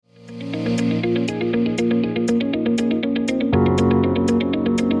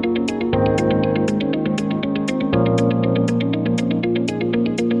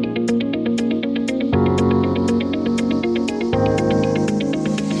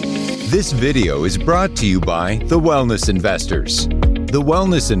This video is brought to you by the Wellness Investors. The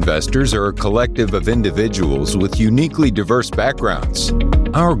Wellness Investors are a collective of individuals with uniquely diverse backgrounds.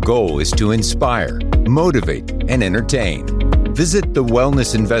 Our goal is to inspire, motivate, and entertain. Visit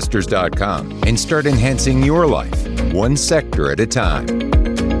thewellnessinvestors.com and start enhancing your life, one sector at a time.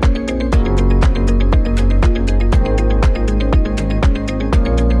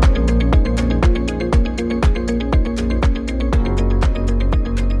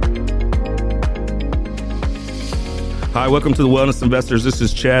 Hi, welcome to the Wellness Investors. This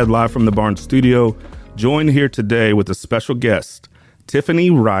is Chad, live from the Barn Studio, joined here today with a special guest, Tiffany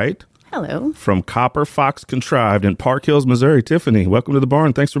Wright. Hello. From Copper Fox Contrived in Park Hills, Missouri. Tiffany, welcome to the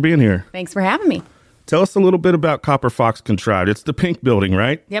Barn. Thanks for being here. Thanks for having me. Tell us a little bit about Copper Fox Contrived. It's the pink building,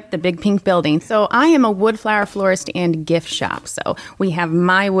 right? Yep, the big pink building. So I am a wood flower florist and gift shop. So we have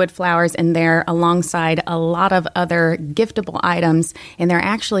my wood flowers in there alongside a lot of other giftable items, and they're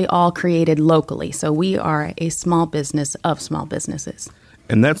actually all created locally. So we are a small business of small businesses.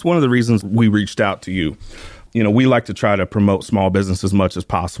 And that's one of the reasons we reached out to you. You know, we like to try to promote small business as much as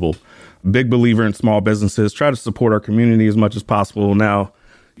possible. Big believer in small businesses, try to support our community as much as possible. Now,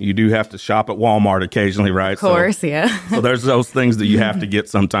 you do have to shop at Walmart occasionally, right? Of course, yeah. So there's those things that you have to get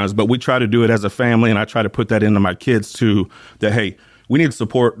sometimes, but we try to do it as a family, and I try to put that into my kids too, that, hey, we need to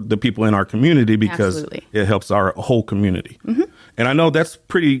support the people in our community because Absolutely. It helps our whole community. Mm-hmm. And I know that's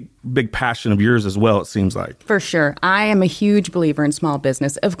pretty big passion of yours as well, it seems like. For sure. I am a huge believer in small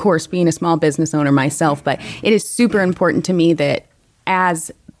business. Of course, being a small business owner myself, but it is super important to me that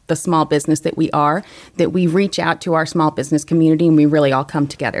as the small business that we are, that we reach out to our small business community and we really all come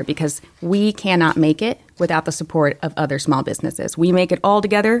together, because we cannot make it without the support of other small businesses. We make it all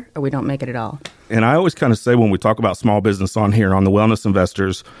together or we don't make it at all. And I always kind of say when we talk about small business on here on the Wellness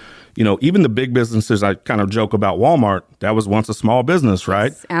Investors, you know, even the big businesses, I kind of joke about Walmart, that was once a small business,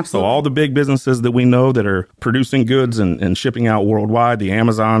 right? Yes, absolutely. So all the big businesses that we know that are producing goods and shipping out worldwide, the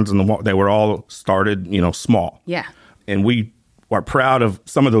Amazons and they were all started, you know, small. Yeah. And we are proud of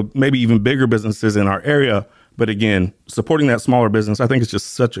some of the maybe even bigger businesses in our area. But again, supporting that smaller business, I think it's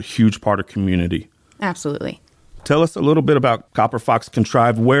just such a huge part of community. Absolutely. Tell us a little bit about Copper Fox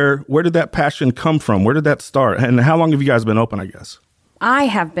Contrived. Where did that passion come from? Where did that start? And how long have you guys been open, I guess? I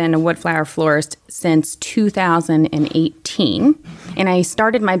have been a wood flower florist since 2018, and I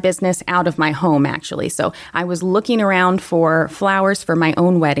started my business out of my home, actually. So I was looking around for flowers for my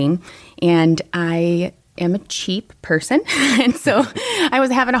own wedding, and I am a cheap person. And so I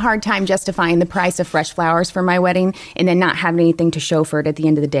was having a hard time justifying the price of fresh flowers for my wedding and then not having anything to show for it at the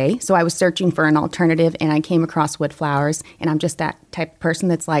end of the day. So I was searching for an alternative, and I came across wood flowers, and I'm just that type of person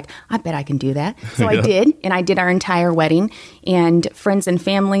that's like, I bet I can do that. So yeah. I did, and I did our entire wedding, and friends and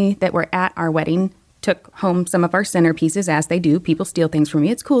family that were at our wedding took home some of our centerpieces, as they do. People steal things from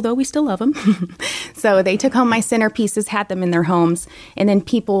me. It's cool, though. We still love them. So they took home my centerpieces, had them in their homes, and then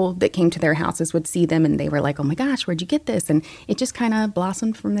people that came to their houses would see them, and they were like, oh, my gosh, where'd you get this? And it just kind of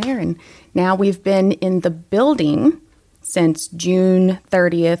blossomed from there. And now we've been in the building since June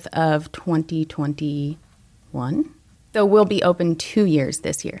 30th of 2021. So we'll be open 2 years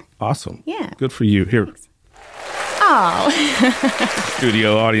this year. Awesome. Yeah. Good for you. Here. Thanks. Oh.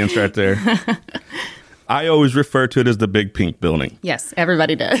 Studio audience right there. I always refer to it as the big pink building. Yes,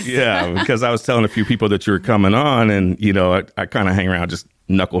 everybody does. Yeah, because I was telling a few people that you were coming on, and, you know, I kind of hang around just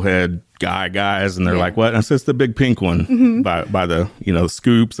knucklehead guys, and they're like, what? And I said, it's the big pink one by the, you know,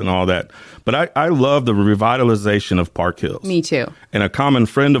 scoops and all that. But I love the revitalization of Park Hills. Me too. And a common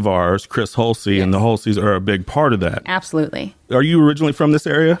friend of ours, Chris Holsey, and the Holseys are a big part of that. Absolutely. Are you originally from this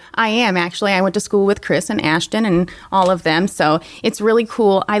area? I am, actually. I went to school with Chris and Ashton and all of them. So it's really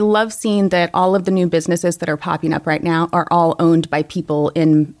cool. I love seeing that all of the new businesses that are popping up right now are all owned by people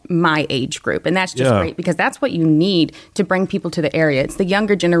in my age group. And that's just great, because that's what you need to bring people to the area. It's the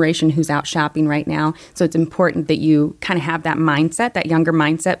younger generation who's out shopping right now. So it's important that you kind of have that mindset, that younger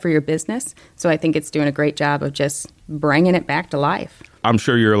mindset for your business. So I think it's doing a great job of just bringing it back to life. I'm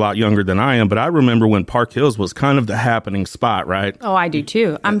sure you're a lot younger than I am, but I remember when Park Hills was kind of the happening spot, right? Oh, I do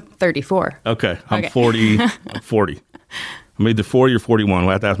too. I'm 34. Okay. I'm 40. I'm 40. I'm either 40 or 41.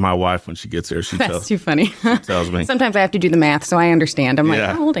 We'll have to ask my wife when she gets here. That's too funny. She tells me. Sometimes I have to do the math, so I understand. I'm like,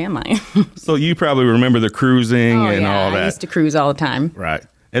 how old am I? So you probably remember the cruising all that. I used to cruise all the time. Right.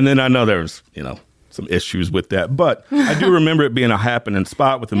 And then I know there was, you know, some issues with that. But I do remember it being a happening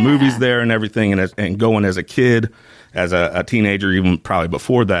spot with the movies there and everything, and going as a kid, as a teenager, even probably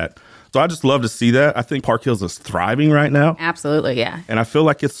before that. So I just love to see that. I think Park Hills is thriving right now. Absolutely, yeah. And I feel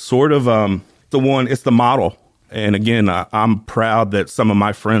like it's sort of it's the model. And again, I'm proud that some of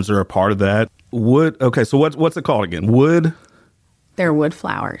my friends are a part of that. Okay, so what's it called again? They're wood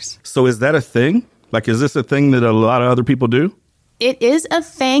flowers. So is that a thing? Like, is this a thing that a lot of other people do? It is a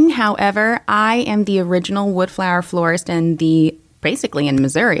thing. However, I am the original wood flower florist and basically in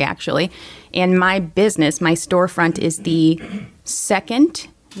Missouri, actually. And my business, my storefront, is the second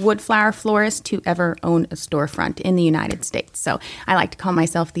wood flower florist to ever own a storefront in the United States. So I like to call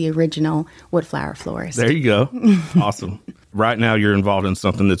myself the original wood flower florist. There you go. Awesome. Right now, you're involved in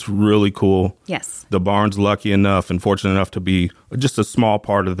something that's really cool. Yes. The barn's lucky enough and fortunate enough to be just a small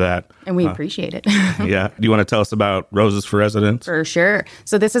part of that. And we appreciate it. Yeah. Do you want to tell us about Roses for Residents? For sure.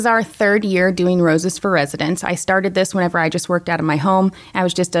 So this is our third year doing Roses for Residents. I started this whenever I just worked out of my home. I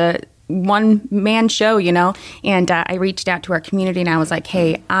was just a one-man show, and I reached out to our community and I was like,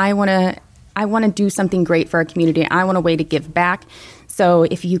 hey, I want to do something great for our community. I want a way to give back. So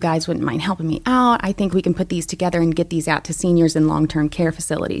if you guys wouldn't mind helping me out, I think we can put these together and get these out to seniors in long-term care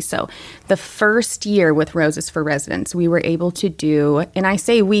facilities. So the first year with Roses for Residents, we were able to do, and I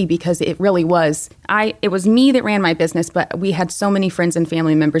say we because it really was, it was me that ran my business, but we had so many friends and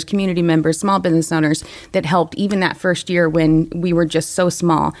family members, community members, small business owners that helped even that first year when we were just so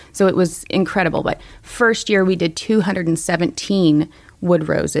small. So it was incredible. But first year we did 217 wood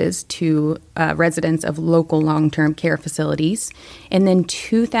roses to residents of local long-term care facilities. And then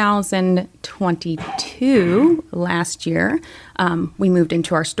 2022, last year, we moved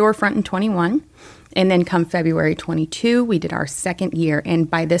into our storefront in 21. And then come February 22, we did our second year.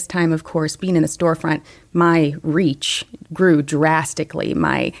 And by this time, of course, being in the storefront, my reach grew drastically.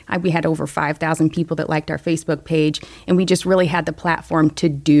 We had over 5,000 people that liked our Facebook page, and we just really had the platform to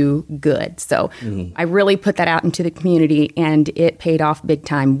do good. So I really put that out into the community, and it paid off big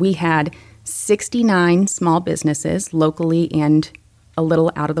time. We had 69 small businesses locally and a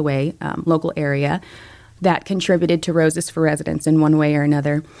little out of the way, local area, that contributed to Roses for Residents in one way or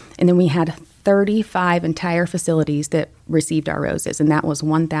another. And then we had 35 entire facilities that received our roses, and that was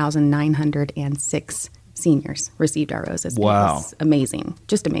 1,906 seniors received our roses. Wow. It was amazing,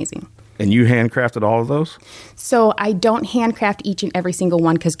 just amazing. And you handcrafted all of those? So I don't handcraft each and every single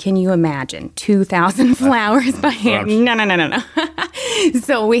one because can you imagine 2,000 flowers by hand? No.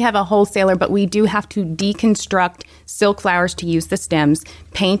 So we have a wholesaler, but we do have to deconstruct silk flowers to use the stems,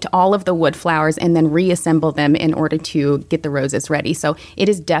 paint all of the wood flowers, and then reassemble them in order to get the roses ready. So it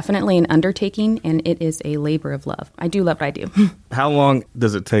is definitely an undertaking, and it is a labor of love. I do love what I do. How long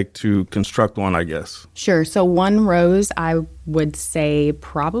does it take to construct one, I guess? Sure. So one rose, I would say,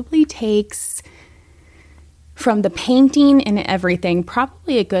 probably takes, from the painting and everything,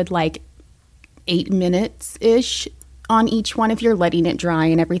 probably a good 8 minutes-ish on each one if you're letting it dry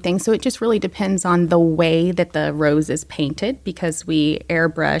and everything. So it just really depends on the way that the rose is painted, because we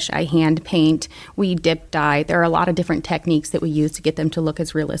airbrush, I hand paint, we dip dye. There are a lot of different techniques that we use to get them to look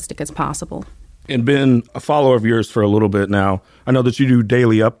as realistic as possible. And been a follower of yours for a little bit now. I know that you do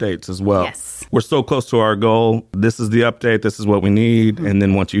daily updates as well. Yes. We're so close to our goal. This is the update. This is what we need. Mm-hmm. And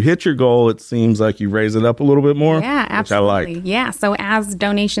then once you hit your goal, it seems like you raise it up a little bit more. Yeah, absolutely. Which I like. Yeah. So as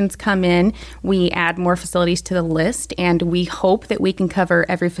donations come in, we add more facilities to the list, and we hope that we can cover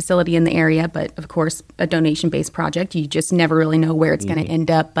every facility in the area. But of course, a donation-based project, you just never really know where it's going to end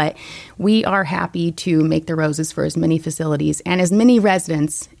up. But we are happy to make the roses for as many facilities and as many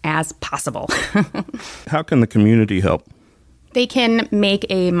residents as possible. How can the community help? They can make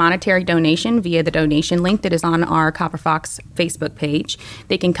a monetary donation via the donation link that is on our Copper Fox Facebook page.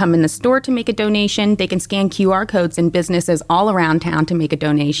 They can come in the store to make a donation. They can scan QR codes in businesses all around town to make a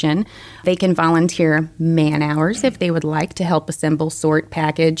donation. They can volunteer man hours if they would like to help assemble, sort,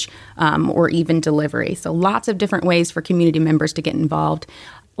 package, or even delivery. So lots of different ways for community members to get involved.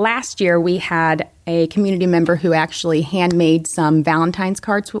 Last year, we had a community member who actually handmade some Valentine's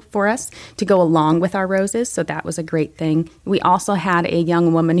cards for us to go along with our roses, so that was a great thing. We also had a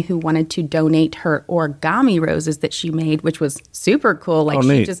young woman who wanted to donate her origami roses that she made, which was super cool.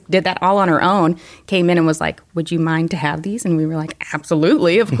 She just did that all on her own, came in and was like, would you mind to have these? And we were like,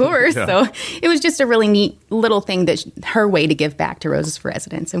 absolutely, of course. Yeah. So it was just a really neat little thing, that her way to give back to Roses for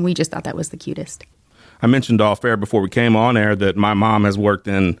Residents, and we just thought that was the cutest. I mentioned off air before we came on air that my mom has worked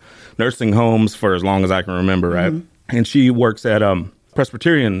in nursing homes for as long as I can remember, right? Mm-hmm. And she works at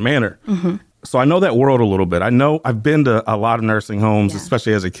Presbyterian Manor. Mm-hmm. So I know that world a little bit. I know I've been to a lot of nursing homes,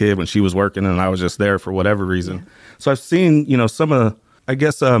 especially as a kid when she was working and I was just there for whatever reason. Yeah. So I've seen, some of I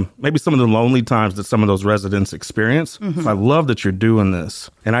guess maybe some of the lonely times that some of those residents experience. So I love that you're doing this.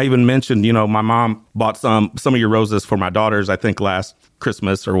 And I even mentioned, my mom bought some of your roses for my daughters, I think last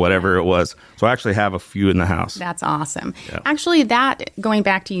Christmas or whatever it was. So I actually have a few in the house. That's awesome. Yeah. Actually, going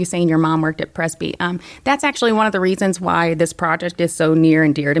back to you saying your mom worked at Presby, that's actually one of the reasons why this project is so near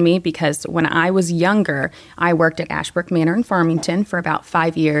and dear to me, because when I was younger, I worked at Ashbrook Manor in Farmington for about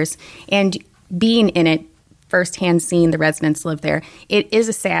 5 years, and being in it, firsthand seeing the residents live there, it is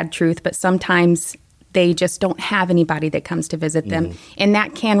a sad truth, but sometimes they just don't have anybody that comes to visit them. And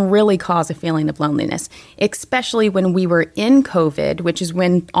that can really cause a feeling of loneliness, especially when we were in COVID, which is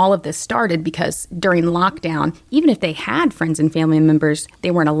when all of this started, because during lockdown, even if they had friends and family members,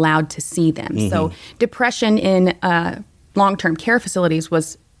 they weren't allowed to see them. So depression in long-term care facilities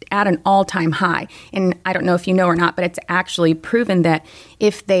was at an all-time high. And I don't know if you know or not, but it's actually proven that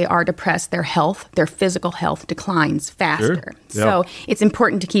if they are depressed, their physical health declines faster. Sure. So it's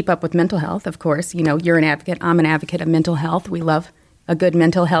important to keep up with mental health, of course. You're an advocate. I'm an advocate of mental health. We love a good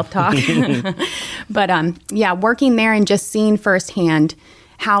mental health talk. But working there and just seeing firsthand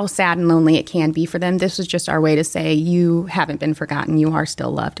how sad and lonely it can be for them, this was just our way to say, you haven't been forgotten. You are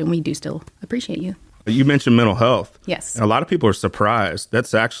still loved, and we do still appreciate you. You mentioned mental health. Yes. And a lot of people are surprised.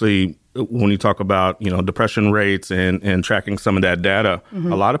 That's actually, when you talk about, depression rates and tracking some of that data,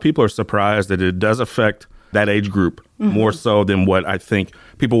 a lot of people are surprised that it does affect that age group more so than what I think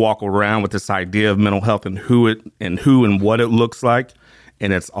people walk around with this idea of mental health and who and what it looks like.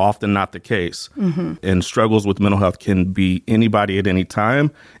 And it's often not the case. And struggles with mental health can be anybody at any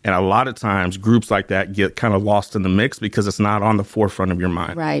time. And a lot of times groups like that get kind of lost in the mix because it's not on the forefront of your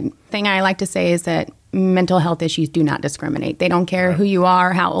mind. Right. Thing I like to say is that mental health issues do not discriminate. They don't care who you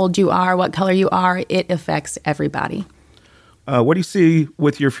are, how old you are, what color you are. It affects everybody. What do you see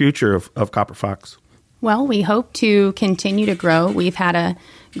with your future of Copper Fox? Well, we hope to continue to grow. We've had a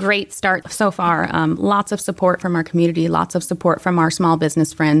great start so far. Lots of support from our community, lots of support from our small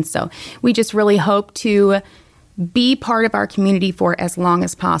business friends. So we just really hope to be part of our community for as long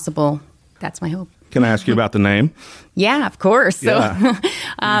as possible. That's my hope. Can I ask you about the name? Yeah, of course. Yeah.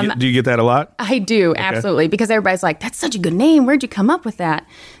 So, do you get that a lot? I do, absolutely, because everybody's like, that's such a good name. Where'd you come up with that?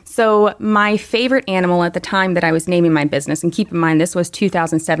 So my favorite animal at the time that I was naming my business, and keep in mind, this was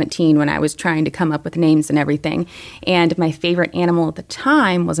 2017 when I was trying to come up with names and everything, and my favorite animal at the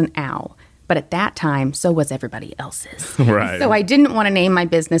time was an owl. But at that time, so was everybody else's. Right. So I didn't want to name my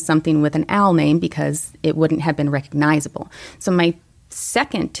business something with an owl name because it wouldn't have been recognizable. So my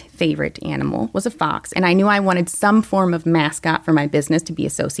second favorite animal was a fox, and I knew I wanted some form of mascot for my business to be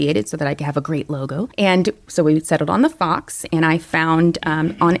associated so that I could have a great logo. And so we settled on the fox, and I found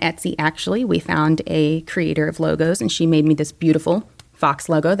on Etsy, actually, we found a creator of logos, and she made me this beautiful fox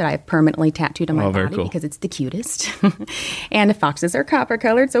logo that I have permanently tattooed on my body because it's the cutest. And the foxes are copper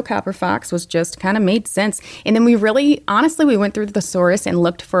colored, so Copper Fox was just kind of made sense. And then we went through the thesaurus and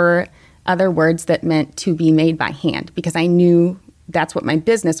looked for other words that meant to be made by hand, because I knew that's what my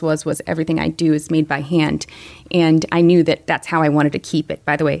business was everything I do is made by hand. And I knew that that's how I wanted to keep it.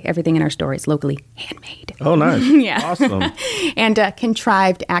 By the way, everything in our store is locally handmade. Oh, nice. Yeah. Awesome. And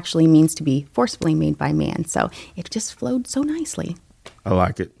contrived actually means to be forcefully made by man. So it just flowed so nicely. I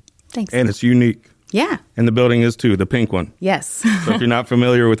like it. Thanks. And it's unique. Yeah. And the building is too, the pink one. Yes. So if you're not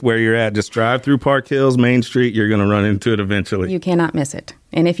familiar with where you're at, just drive through Park Hills, Main Street. You're going to run into it eventually. You cannot miss it.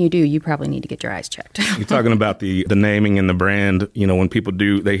 And if you do, you probably need to get your eyes checked. You're talking about the naming and the brand. When people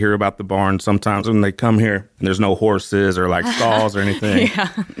they hear about the barn sometimes when they come here and there's no horses or like stalls or anything.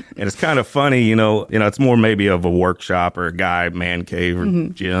 Yeah. And it's kind of funny, it's more maybe of a workshop or a guy man cave or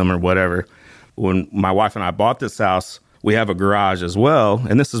gym or whatever. When my wife and I bought this house, we have a garage as well,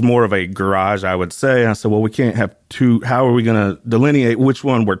 and this is more of a garage, I would say. I said, well, we can't have two. How are we going to delineate which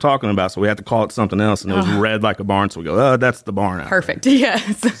one we're talking about? So we had to call it something else, and it was red like a barn. So we go, oh, that's the barn. Perfect.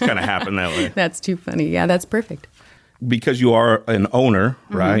 Yes. It's kind of happened that way. That's too funny. Yeah, that's perfect. Because you are an owner,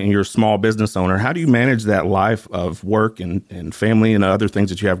 right, and you're a small business owner, how do you manage that life of work and family and other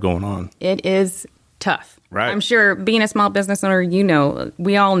things that you have going on? It is tough. Right. I'm sure being a small business owner,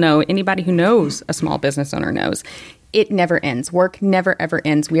 we all know, anybody who knows a small business owner knows, it never ends. Work never, ever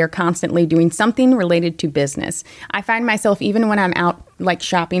ends. We are constantly doing something related to business. I find myself, even when I'm out like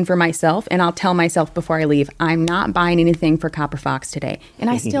shopping for myself, and I'll tell myself before I leave, I'm not buying anything for Copper Fox today. And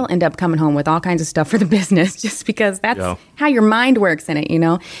I still end up coming home with all kinds of stuff for the business just because that's how your mind works in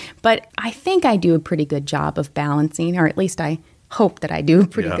it, But I think I do a pretty good job of balancing, or at least I hope that I do a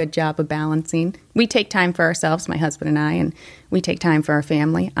pretty good job of balancing. We take time for ourselves, my husband and I, and we take time for our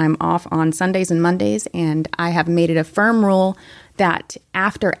family. I'm off on Sundays and Mondays, and I have made it a firm rule that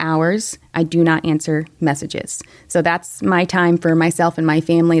after hours, I do not answer messages. So that's my time for myself and my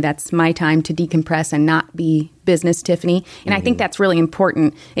family. That's my time to decompress and not be business Tiffany. And I think that's really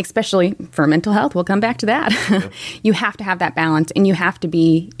important, especially for mental health. We'll come back to that. Yeah. You have to have that balance, and you have to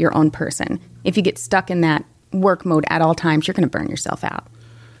be your own person. If you get stuck in that work mode at all times, you're going to burn yourself out.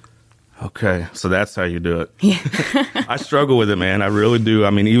 Okay, so that's how you do it. Yeah. I struggle with it, man. I really do. I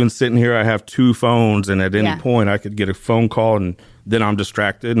mean, even sitting here, I have 2 phones, and at any point, I could get a phone call, and then I'm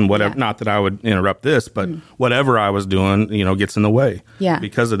distracted, and whatever. Not that I would interrupt this, but whatever I was doing, gets in the way. Yeah.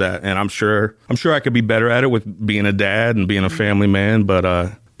 Because of that, and I'm sure I could be better at it with being a dad and being a family man. But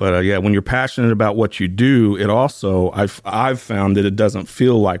yeah, when you're passionate about what you do, it also I've found that it doesn't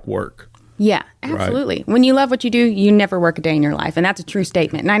feel like work. Yeah, absolutely. Right. When you love what you do, you never work a day in your life. And that's a true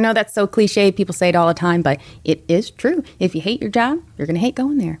statement. And I know that's so cliche. People say it all the time, but it is true. If you hate your job, you're going to hate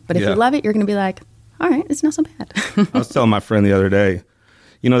going there. But if you love it, you're going to be like, all right, it's not so bad. I was telling my friend the other day,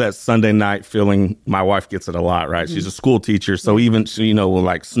 that Sunday night feeling, my wife gets it a lot, right? She's a school teacher. So even,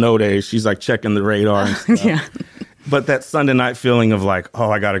 like snow days, she's like checking the radar and stuff. Yeah. But that Sunday night feeling of like,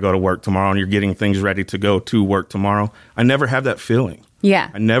 oh, I got to go to work tomorrow, and you're getting things ready to go to work tomorrow. I never have that feeling.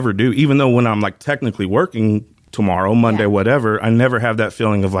 Yeah. I never do. Even though when I'm like technically working tomorrow, Monday, whatever, I never have that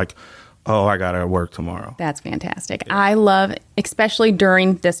feeling of like, oh, I got to work tomorrow. That's fantastic. Yeah. I love, especially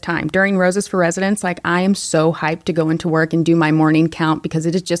during this time, during Roses for Residents, like I am so hyped to go into work and do my morning count, because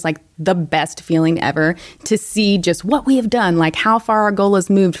it is just like the best feeling ever to see just what we have done, like how far our goal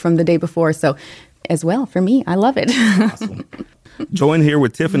has moved from the day before. So as well, for me, I love it. Awesome. Join here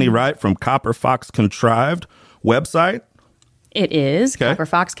with Tiffany Wright from Copper Fox Contrived website. It is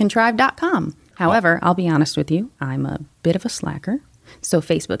copperfoxcontrived.com. However, I'll be honest with you, I'm a bit of a slacker, so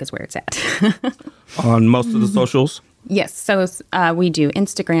Facebook is where it's at. On most of the socials? Yes. So we do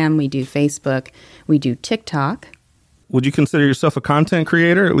Instagram, we do Facebook, we do TikTok. Would you consider yourself a content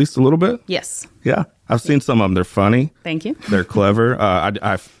creator, at least a little bit? Yes. Yeah. I've seen some of them. They're funny. Thank you. They're clever. I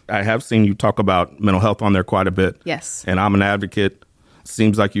have seen you talk about mental health on there quite a bit. Yes. And I'm an advocate.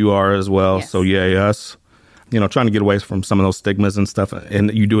 Seems like you are as well. Yes. So yay us. Trying to get away from some of those stigmas and stuff.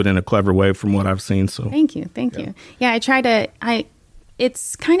 And you do it in a clever way from what I've seen. So Thank you. Yeah, I try to,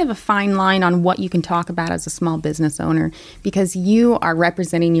 it's kind of a fine line on what you can talk about as a small business owner, because you are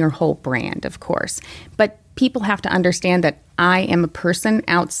representing your whole brand, of course. But people have to understand that I am a person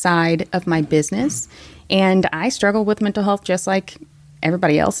outside of my business, and I struggle with mental health just like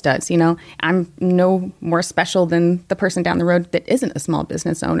everybody else does. I'm no more special than the person down the road that isn't a small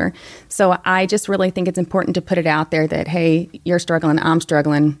business owner. So I just really think it's important to put it out there that, hey, you're struggling, I'm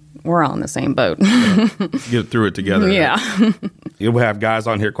struggling, we're all in the same boat. Get through it together. Yeah. You'll have guys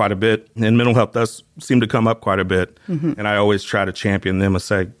on here quite a bit, and mental health does seem to come up quite a bit. Mm-hmm. And I always try to champion them and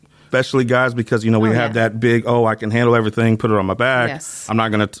say, especially guys, because, we have that big, I can handle everything, put it on my back. Yes. I'm not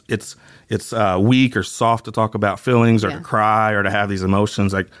going to, it's weak or soft to talk about feelings or to cry or to have these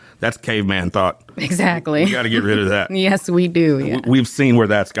emotions. Like, that's caveman thought. Exactly. We got to get rid of that. Yes, we do. Yeah. We've seen where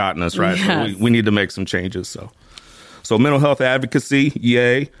that's gotten us, right? Yes. So we need to make some changes. So mental health advocacy,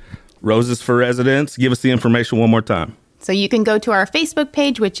 yay. Roses for Residents. Give us the information one more time. So you can go to our Facebook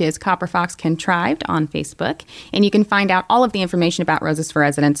page, which is Copper Fox Contrived on Facebook, and you can find out all of the information about Roses for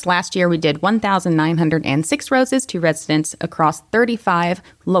Residents. Last year, we did 1,906 roses to residents across 35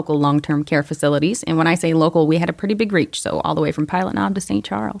 local long-term care facilities. And when I say local, we had a pretty big reach, so all the way from Pilot Knob to St.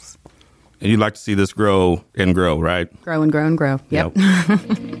 Charles. And you'd like to see this grow and grow, right? Grow and grow and grow. Yep.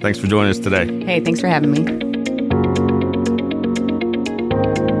 Thanks for joining us today. Hey, thanks for having me.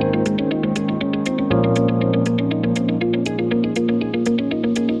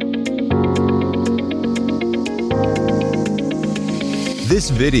 This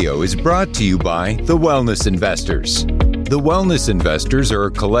video is brought to you by the Wellness Investors. The Wellness Investors are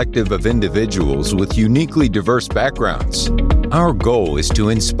a collective of individuals with uniquely diverse backgrounds. Our goal is to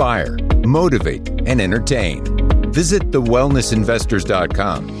inspire, motivate, and entertain. Visit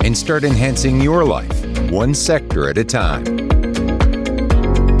thewellnessinvestors.com and start enhancing your life, one sector at a time.